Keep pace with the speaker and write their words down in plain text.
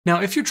Now,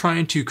 if you're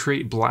trying to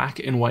create black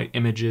and white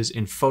images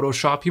in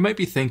Photoshop, you might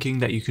be thinking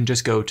that you can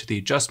just go to the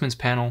Adjustments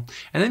panel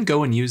and then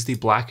go and use the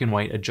black and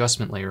white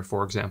adjustment layer,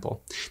 for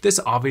example. This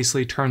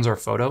obviously turns our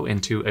photo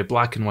into a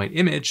black and white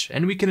image,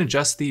 and we can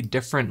adjust the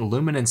different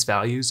luminance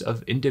values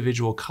of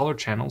individual color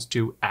channels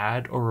to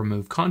add or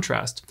remove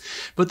contrast.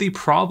 But the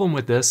problem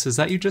with this is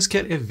that you just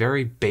get a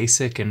very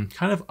basic and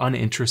kind of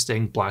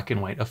uninteresting black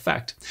and white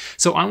effect.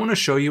 So I want to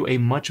show you a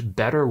much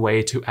better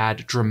way to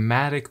add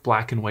dramatic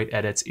black and white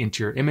edits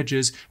into your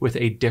images with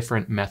a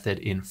different method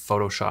in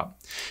Photoshop.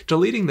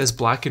 Deleting this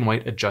black and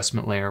white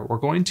adjustment layer, we're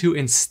going to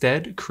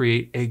instead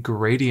create a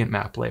gradient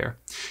map layer.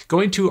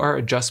 Going to our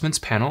adjustments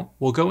panel,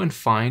 we'll go and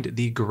find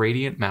the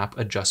gradient map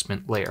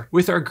adjustment layer.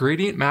 With our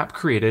gradient map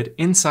created,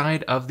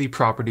 inside of the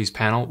properties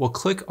panel, we'll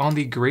click on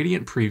the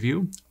gradient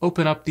preview,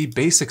 open up the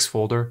basics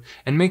folder,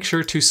 and make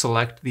sure to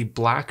select the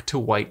black to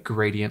white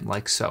gradient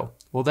like so.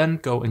 We'll then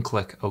go and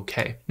click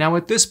OK. Now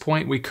at this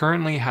point, we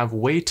currently have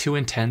way too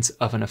intense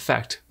of an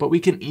effect, but we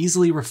can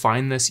easily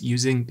refine this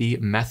using the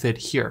method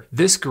here.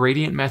 This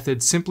gradient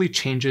method simply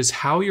changes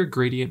how your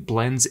gradient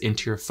blends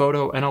into your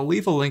photo, and I'll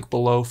leave a link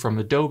below from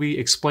Adobe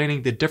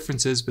explaining the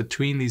differences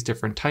between these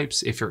different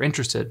types if you're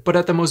interested. But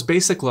at the most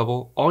basic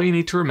level, all you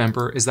need to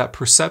remember is that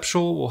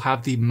perceptual will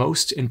have the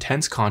most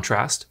intense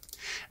contrast.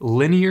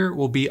 Linear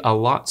will be a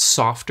lot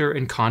softer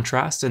in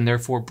contrast and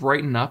therefore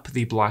brighten up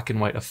the black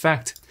and white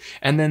effect.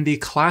 And then the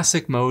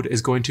classic mode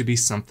is going to be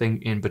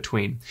something in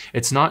between.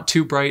 It's not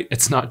too bright,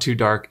 it's not too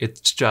dark, it's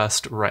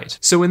just right.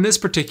 So in this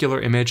particular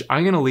image,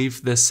 I'm going to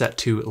leave this set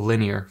to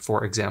linear,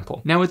 for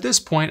example. Now at this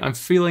point, I'm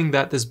feeling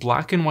that this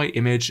black and white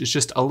image is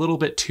just a little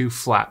bit too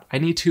flat. I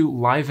need to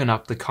liven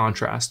up the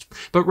contrast.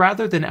 But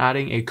rather than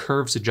adding a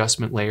curves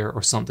adjustment layer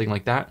or something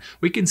like that,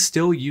 we can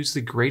still use the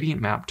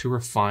gradient map to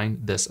refine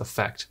this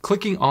effect.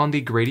 Clicking on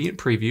the gradient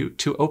preview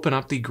to open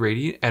up the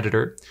gradient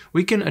editor,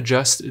 we can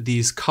adjust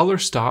these color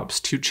stops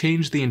to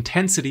change the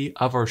intensity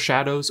of our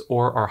shadows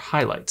or our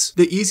highlights.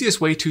 The easiest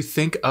way to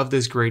think of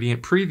this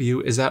gradient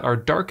preview is that our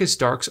darkest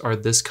darks are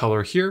this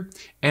color here,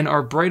 and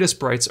our brightest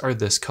brights are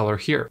this color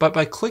here. But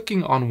by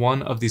clicking on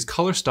one of these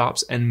color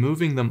stops and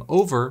moving them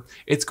over,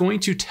 it's going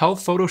to tell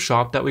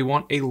Photoshop that we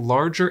want a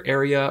larger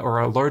area or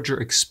a larger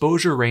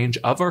exposure range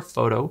of our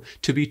photo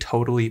to be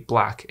totally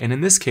black. And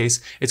in this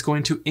case, it's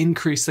going to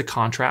increase the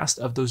contrast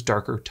of those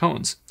darker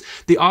tones.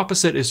 The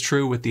opposite is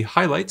true with the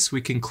highlights.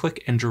 We can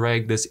click and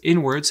drag this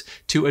inwards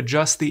to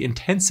adjust the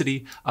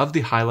intensity of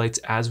the highlights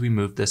as we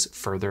move this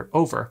further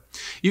over.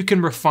 You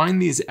can refine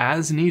these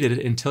as needed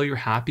until you're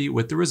happy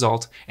with the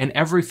result, and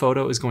every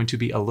photo is going to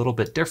be a little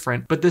bit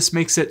different, but this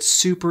makes it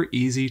super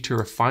easy to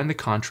refine the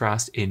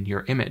contrast in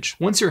your image.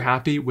 Once you're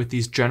happy with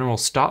these general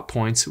stop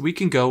points, we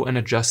can go and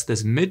adjust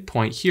this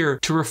midpoint here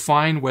to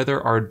refine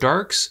whether our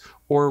darks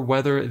or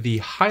whether the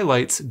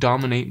highlights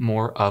dominate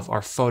more of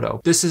our photo.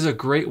 This is a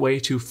great way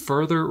to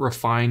further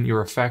refine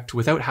your effect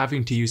without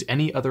having to use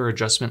any other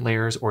adjustment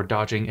layers or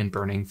dodging and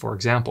burning, for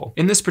example.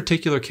 In this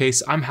particular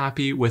case, I'm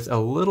happy with a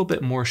little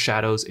bit more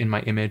shadows in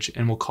my image,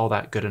 and we'll call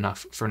that good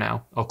enough for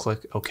now. I'll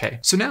click OK.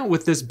 So now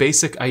with this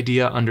basic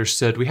idea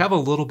understood, we have a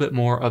little bit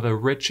more of a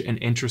rich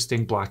and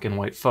interesting black and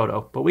white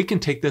photo, but we can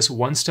take this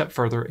one step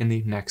further in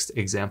the next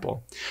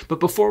example.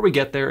 But before we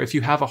get there, if you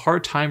have a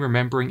hard time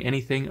remembering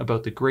anything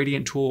about the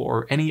gradient tool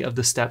or any of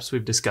the steps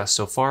we've discussed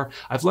so far,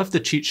 I've left the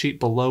cheat sheet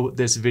below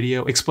this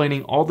video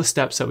explaining all the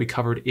steps that we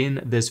covered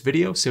in this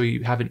video, so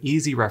you have an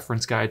easy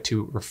reference guide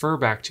to refer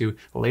back to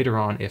later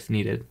on if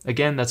needed.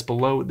 Again, that's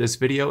below this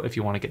video if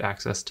you want to get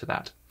access to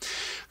that.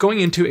 Going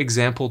into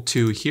example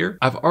 2 here,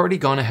 I've already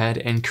gone ahead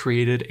and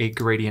created a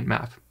gradient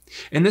map.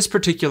 In this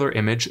particular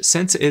image,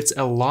 since it's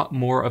a lot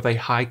more of a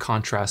high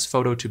contrast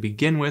photo to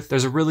begin with,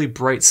 there's a really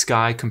bright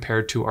sky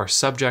compared to our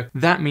subject.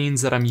 That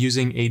means that I'm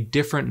using a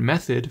different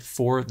method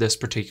for this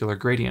particular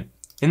gradient.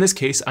 In this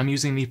case, I'm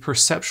using the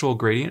perceptual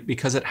gradient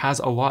because it has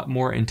a lot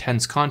more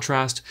intense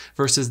contrast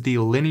versus the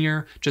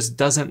linear just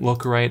doesn't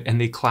look right, and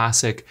the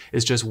classic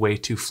is just way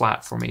too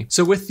flat for me.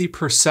 So with the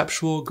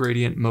perceptual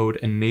gradient mode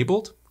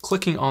enabled,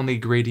 clicking on the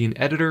gradient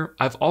editor,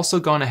 I've also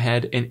gone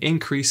ahead and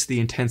increased the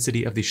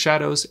intensity of the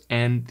shadows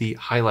and the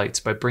highlights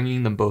by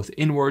bringing them both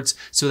inwards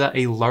so that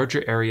a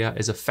larger area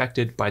is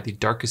affected by the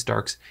darkest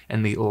darks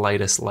and the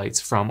lightest lights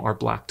from our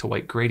black to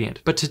white gradient.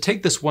 But to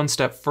take this one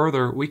step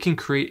further, we can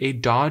create a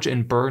dodge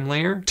and burn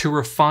layer to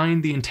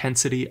refine the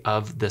intensity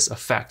of this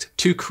effect.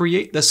 To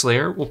create this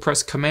layer, we'll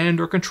press Command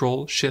or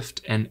Control,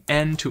 Shift and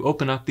N to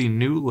open up the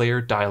new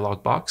layer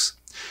dialog box.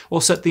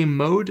 We'll set the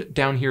mode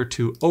down here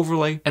to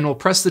overlay, and we'll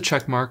press the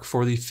check mark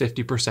for the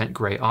 50%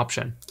 gray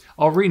option.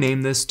 I'll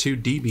rename this to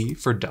DB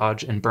for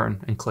dodge and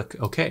burn and click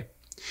OK.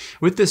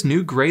 With this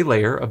new gray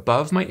layer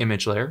above my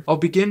image layer, I'll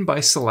begin by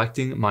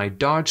selecting my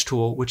dodge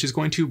tool, which is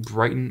going to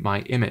brighten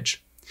my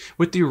image.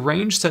 With the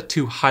range set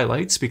to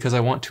highlights because I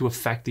want to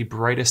affect the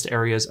brightest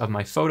areas of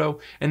my photo,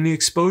 and the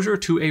exposure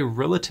to a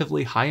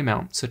relatively high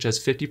amount, such as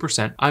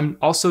 50%, I'm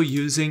also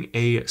using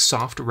a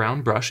soft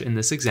round brush in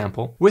this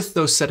example. With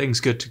those settings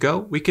good to go,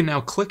 we can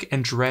now click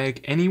and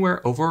drag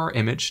anywhere over our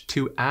image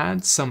to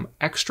add some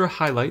extra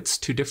highlights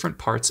to different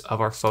parts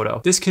of our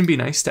photo. This can be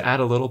nice to add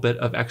a little bit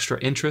of extra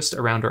interest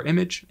around our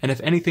image, and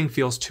if anything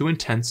feels too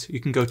intense, you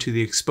can go to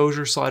the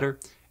exposure slider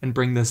and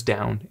bring this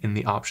down in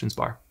the options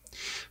bar.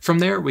 From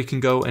there, we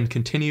can go and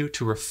continue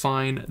to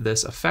refine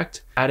this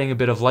effect, adding a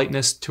bit of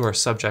lightness to our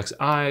subject's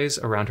eyes,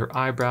 around her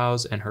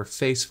eyebrows and her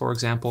face, for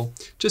example,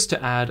 just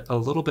to add a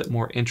little bit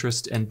more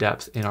interest and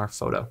depth in our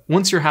photo.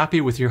 Once you're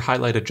happy with your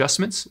highlight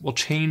adjustments, we'll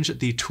change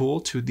the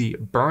tool to the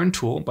burn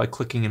tool by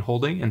clicking and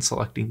holding and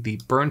selecting the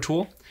burn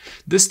tool.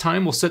 This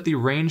time we'll set the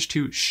range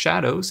to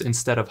shadows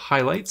instead of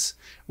highlights,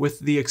 with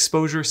the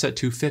exposure set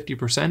to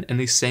 50% and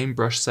the same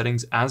brush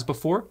settings as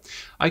before.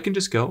 I can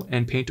just go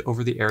and paint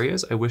over the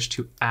areas I wish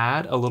to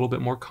add a little bit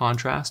more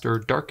contrast or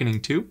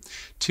darkening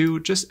to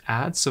just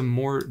add some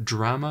more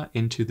drama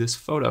into this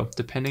photo,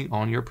 depending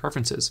on your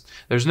preferences.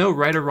 There's no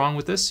right or wrong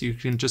with this. You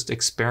can just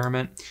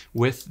experiment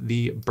with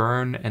the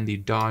burn and the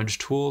dodge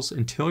tools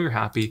until you're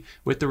happy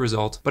with the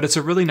result, but it's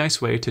a really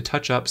nice way to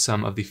touch up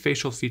some of the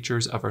facial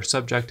features of our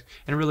subject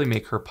and really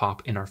make her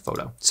pop in our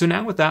photo. So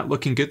now with that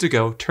looking good to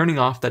go, turning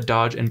off that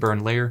dodge and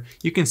burn layer,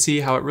 you can see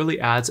how it really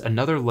adds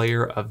another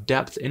layer of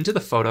depth into the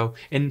photo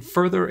and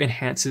further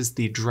enhances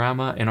the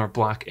drama in our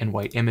black and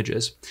white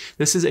images.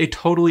 This is a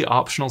totally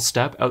optional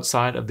step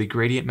outside of the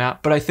gradient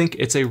map, but I think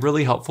it's a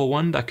really helpful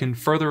one that can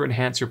further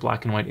enhance your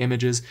black and white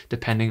images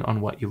depending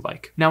on what you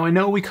like. Now I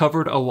know we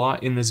covered a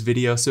lot in this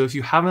video, so if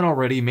you haven't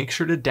already, make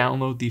sure to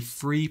download the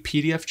free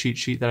PDF cheat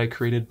sheet that I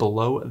created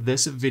below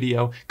this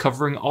video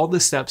covering all the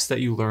steps that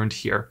you learned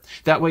here.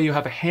 That way you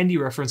have a handy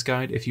reference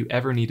guide if you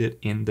ever need it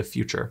in the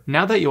future.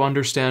 Now that you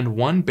understand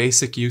one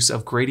basic use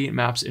of gradient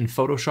maps in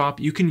Photoshop,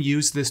 you can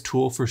use this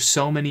tool for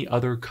so many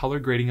other color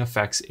grading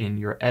effects in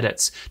your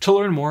edits. To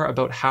learn more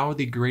about how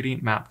the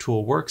gradient map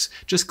tool works,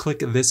 just click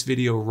this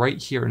video right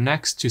here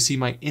next to see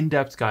my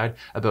in-depth guide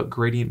about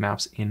gradient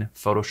maps in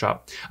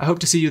Photoshop. I hope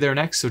to see you there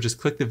next, so just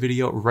click the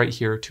video right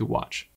here to watch.